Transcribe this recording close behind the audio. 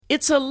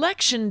It's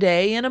election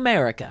day in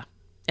America,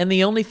 and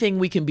the only thing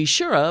we can be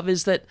sure of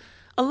is that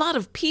a lot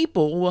of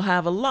people will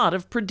have a lot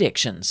of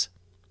predictions.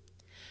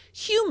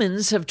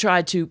 Humans have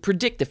tried to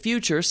predict the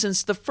future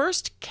since the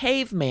first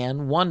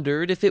caveman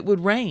wondered if it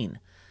would rain.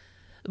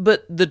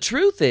 But the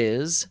truth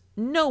is,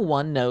 no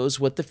one knows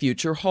what the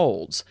future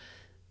holds.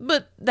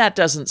 But that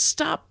doesn't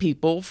stop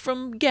people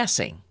from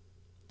guessing.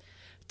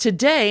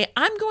 Today,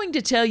 I'm going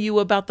to tell you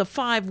about the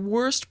 5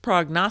 worst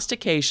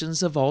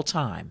prognostications of all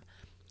time.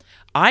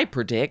 I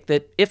predict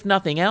that, if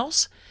nothing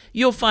else,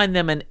 you'll find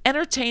them an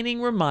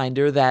entertaining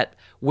reminder that,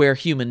 where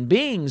human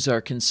beings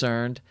are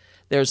concerned,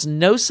 there's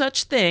no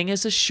such thing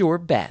as a sure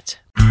bet.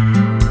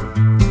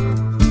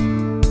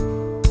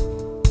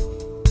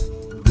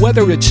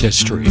 Whether it's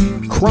history,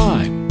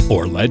 crime,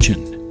 or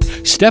legend,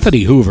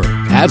 Stephanie Hoover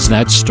has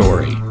that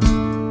story.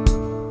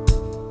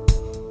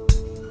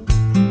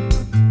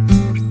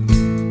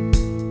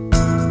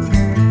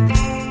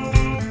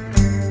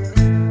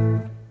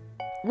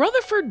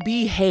 Rutherford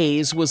B.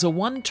 Hayes was a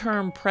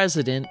one-term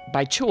president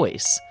by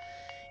choice.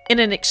 In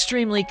an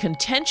extremely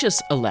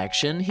contentious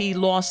election, he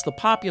lost the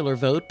popular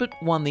vote but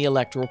won the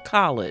Electoral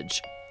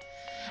College.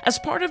 As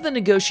part of the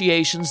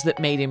negotiations that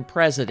made him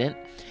president,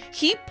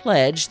 he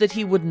pledged that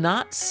he would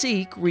not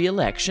seek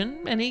re-election,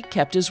 and he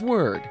kept his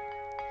word.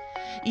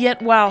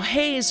 Yet while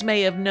Hayes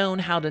may have known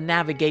how to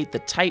navigate the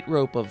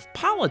tightrope of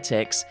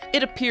politics,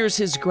 it appears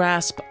his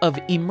grasp of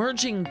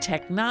emerging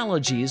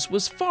technologies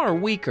was far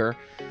weaker,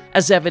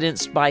 as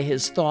evidenced by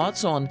his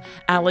thoughts on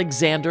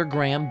Alexander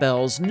Graham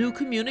Bell's new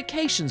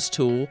communications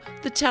tool,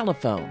 the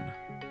telephone.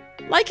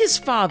 Like his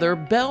father,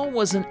 Bell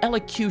was an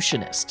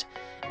elocutionist,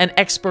 an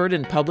expert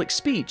in public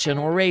speech and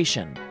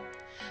oration.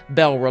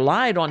 Bell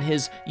relied on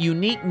his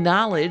unique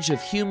knowledge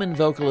of human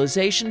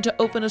vocalization to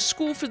open a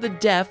school for the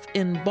deaf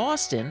in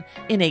Boston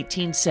in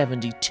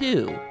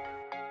 1872.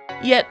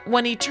 Yet,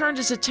 when he turned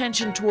his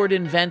attention toward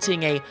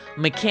inventing a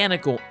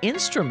mechanical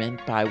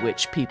instrument by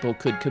which people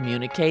could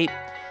communicate,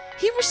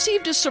 he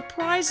received a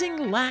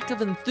surprising lack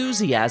of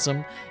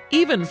enthusiasm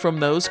even from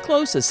those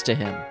closest to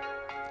him.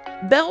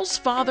 Bell's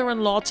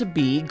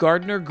father-in-law-to-be,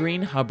 Gardner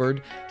Green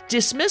Hubbard,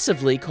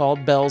 dismissively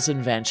called Bell's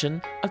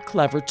invention a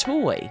clever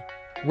toy.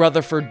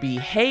 Rutherford B.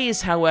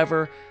 Hayes,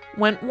 however,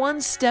 went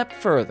one step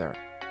further.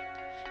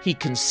 He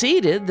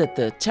conceded that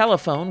the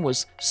telephone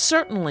was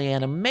certainly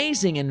an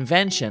amazing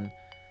invention,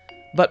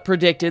 but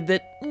predicted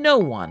that no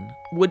one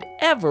would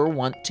ever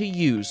want to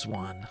use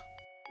one.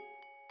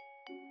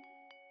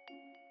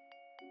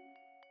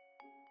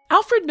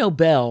 Alfred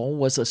Nobel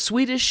was a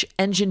Swedish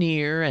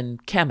engineer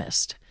and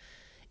chemist.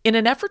 In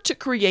an effort to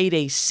create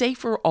a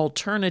safer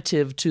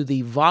alternative to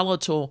the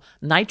volatile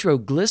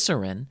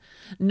nitroglycerin,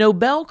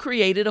 Nobel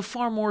created a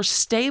far more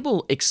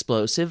stable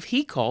explosive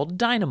he called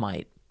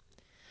dynamite.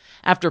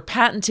 After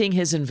patenting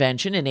his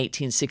invention in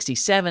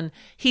 1867,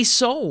 he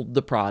sold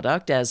the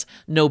product as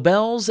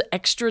Nobel's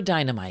Extra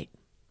Dynamite.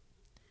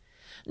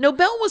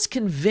 Nobel was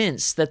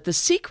convinced that the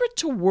secret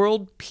to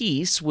world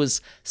peace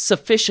was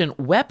sufficient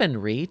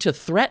weaponry to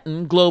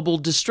threaten global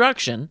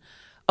destruction,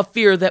 a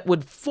fear that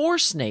would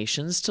force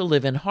nations to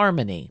live in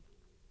harmony.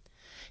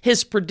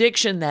 His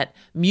prediction that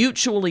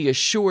mutually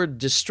assured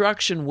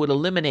destruction would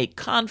eliminate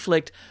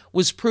conflict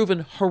was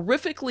proven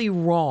horrifically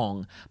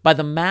wrong by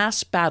the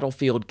mass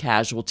battlefield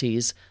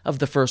casualties of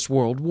the First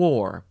World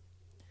War.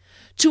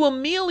 To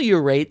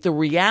ameliorate the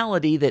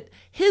reality that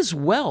his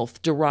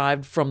wealth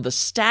derived from the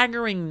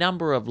staggering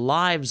number of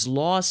lives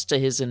lost to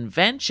his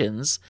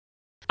inventions,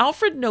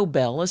 Alfred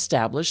Nobel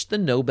established the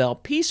Nobel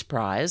Peace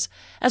Prize,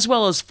 as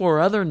well as 4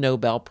 other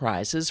Nobel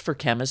Prizes for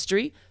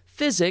chemistry,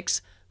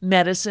 physics,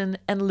 medicine,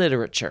 and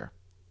literature.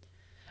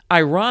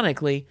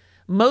 Ironically,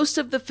 most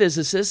of the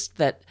physicists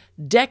that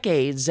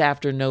decades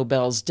after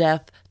Nobel's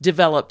death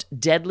developed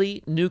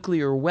deadly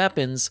nuclear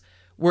weapons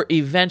were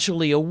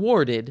eventually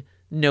awarded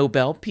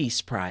Nobel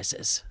Peace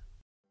Prizes.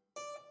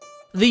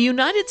 The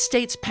United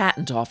States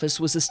Patent Office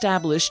was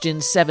established in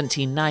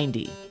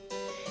 1790.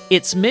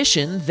 Its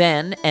mission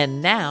then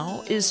and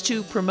now is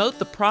to promote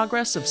the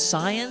progress of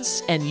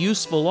science and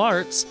useful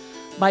arts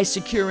by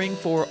securing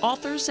for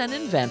authors and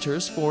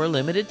inventors for a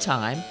limited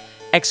time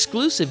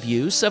exclusive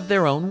use of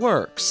their own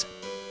works.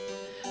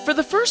 For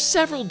the first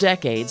several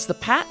decades, the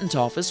Patent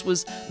Office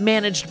was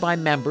managed by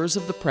members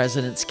of the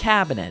President's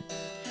Cabinet.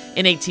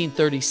 In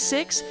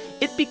 1836,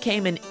 it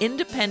became an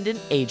independent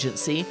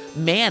agency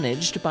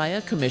managed by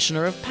a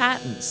Commissioner of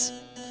Patents.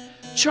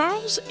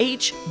 Charles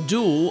H.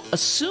 Dewey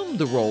assumed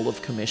the role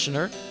of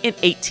commissioner in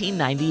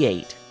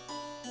 1898.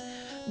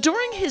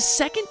 During his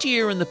second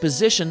year in the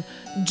position,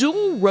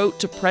 Dewey wrote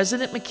to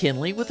President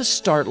McKinley with a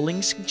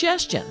startling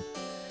suggestion.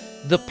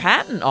 The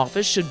Patent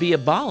Office should be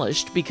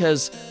abolished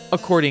because,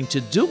 according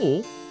to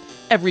Dewey,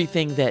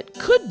 everything that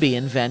could be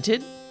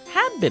invented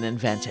had been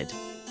invented.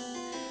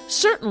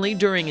 Certainly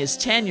during his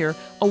tenure,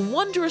 a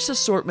wondrous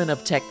assortment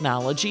of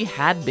technology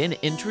had been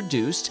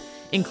introduced,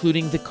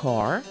 including the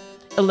car,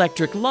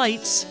 electric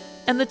lights,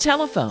 and the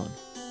telephone.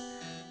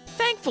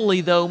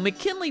 Thankfully, though,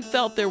 McKinley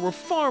felt there were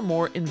far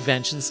more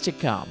inventions to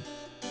come.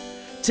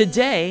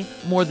 Today,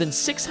 more than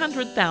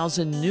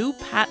 600,000 new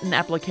patent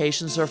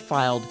applications are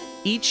filed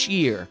each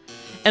year,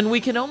 and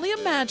we can only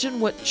imagine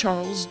what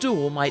Charles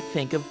Duell might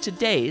think of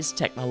today's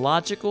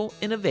technological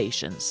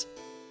innovations.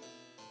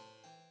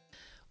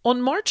 On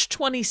March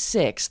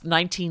 26,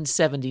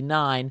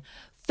 1979,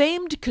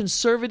 famed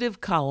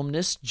conservative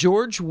columnist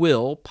George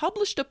Will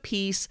published a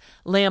piece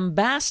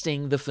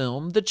lambasting the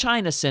film The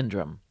China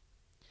Syndrome.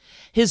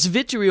 His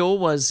vitriol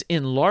was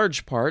in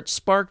large part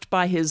sparked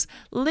by his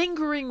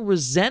lingering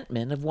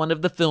resentment of one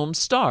of the film's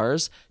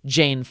stars,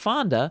 Jane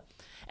Fonda,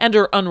 and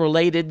her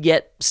unrelated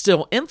yet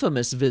still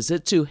infamous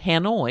visit to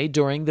Hanoi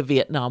during the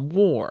Vietnam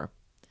War.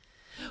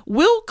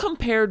 Will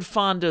compared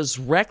Fonda's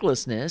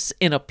recklessness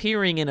in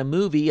appearing in a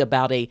movie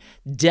about a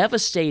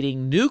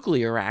devastating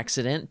nuclear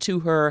accident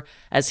to her,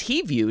 as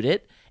he viewed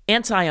it,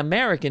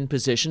 anti-American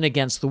position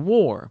against the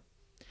war.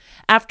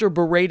 After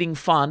berating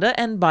Fonda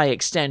and by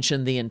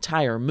extension the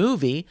entire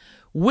movie,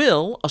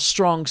 Will, a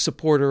strong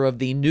supporter of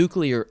the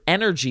nuclear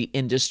energy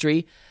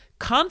industry,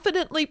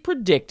 confidently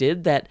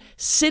predicted that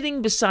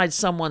sitting beside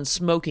someone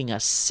smoking a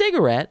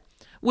cigarette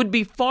would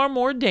be far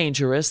more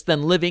dangerous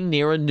than living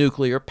near a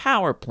nuclear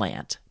power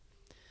plant.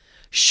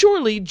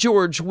 Surely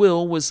George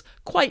Will was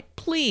quite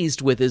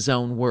pleased with his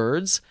own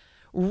words,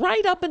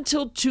 right up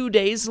until 2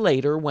 days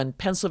later when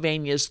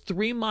Pennsylvania's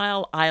 3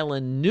 Mile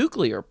Island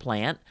nuclear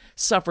plant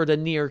suffered a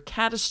near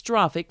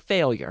catastrophic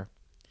failure.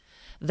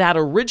 That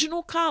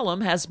original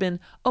column has been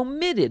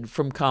omitted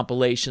from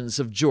compilations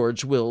of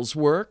George Will's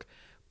work,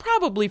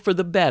 probably for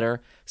the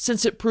better,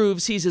 since it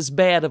proves he's as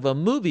bad of a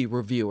movie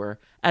reviewer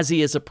as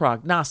he is a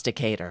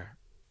prognosticator.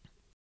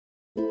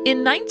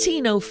 In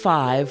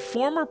 1905,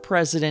 former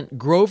President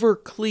Grover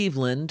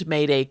Cleveland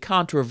made a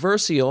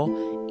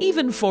controversial,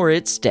 even for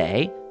its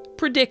day,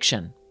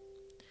 prediction.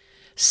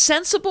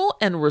 Sensible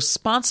and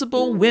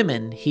responsible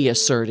women, he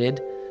asserted,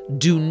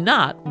 do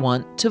not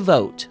want to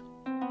vote.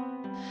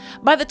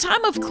 By the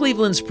time of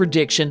Cleveland's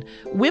prediction,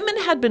 women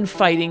had been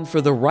fighting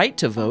for the right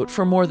to vote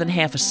for more than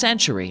half a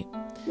century.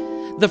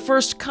 The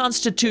first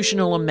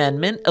constitutional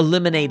amendment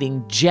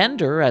eliminating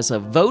gender as a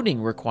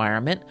voting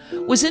requirement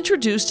was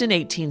introduced in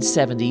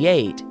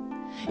 1878.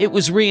 It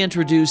was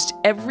reintroduced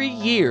every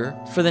year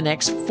for the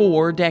next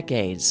 4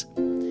 decades.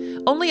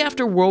 Only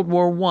after World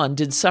War I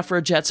did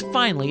suffragettes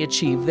finally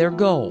achieve their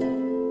goal.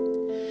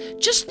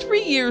 Just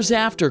 3 years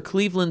after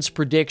Cleveland's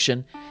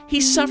prediction,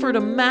 he suffered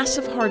a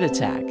massive heart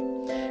attack.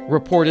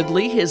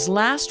 Reportedly, his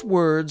last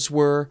words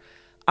were,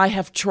 "I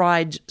have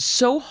tried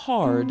so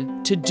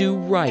hard to do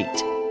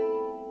right."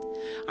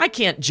 I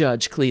can't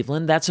judge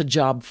Cleveland. That's a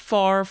job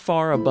far,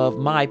 far above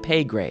my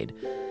pay grade.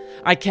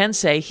 I can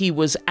say he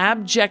was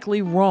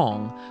abjectly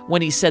wrong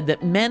when he said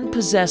that men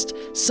possessed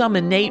some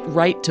innate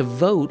right to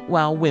vote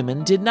while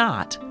women did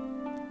not.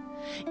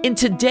 In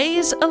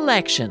today's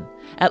election,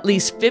 at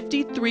least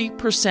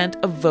 53%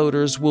 of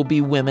voters will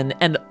be women,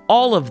 and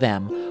all of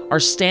them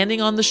are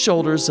standing on the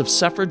shoulders of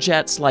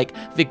suffragettes like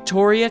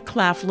Victoria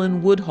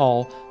Claflin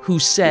Woodhull, who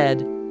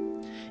said,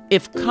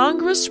 "If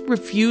Congress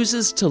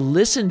refuses to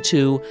listen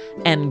to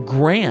and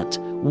grant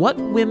what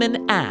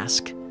women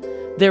ask,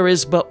 there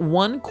is but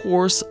one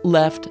course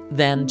left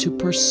then to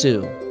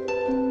pursue.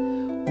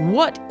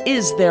 What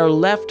is there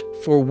left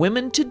for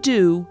women to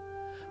do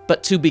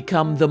but to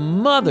become the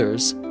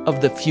mothers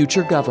of the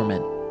future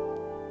government?"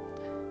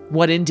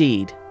 What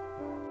indeed?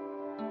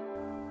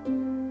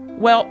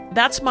 Well,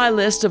 that's my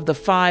list of the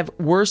 5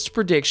 worst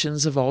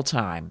predictions of all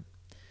time.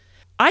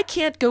 I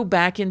can't go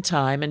back in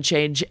time and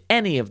change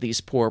any of these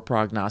poor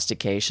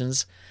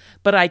prognostications,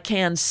 but I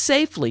can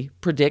safely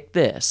predict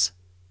this.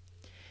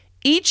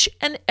 Each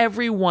and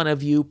every one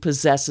of you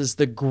possesses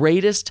the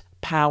greatest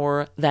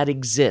power that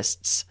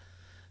exists,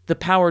 the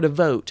power to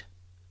vote.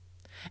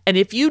 And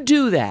if you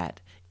do that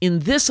in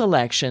this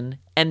election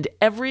and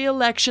every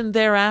election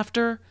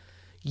thereafter,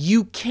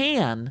 you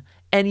can,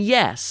 and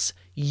yes,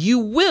 you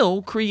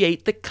will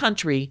create the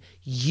country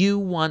you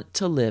want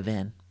to live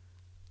in.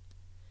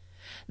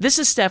 This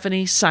is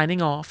Stephanie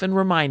signing off and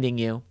reminding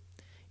you,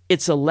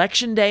 it's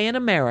Election Day in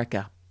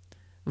America.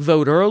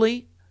 Vote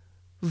early,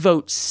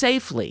 vote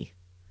safely,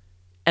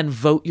 and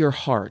vote your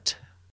heart.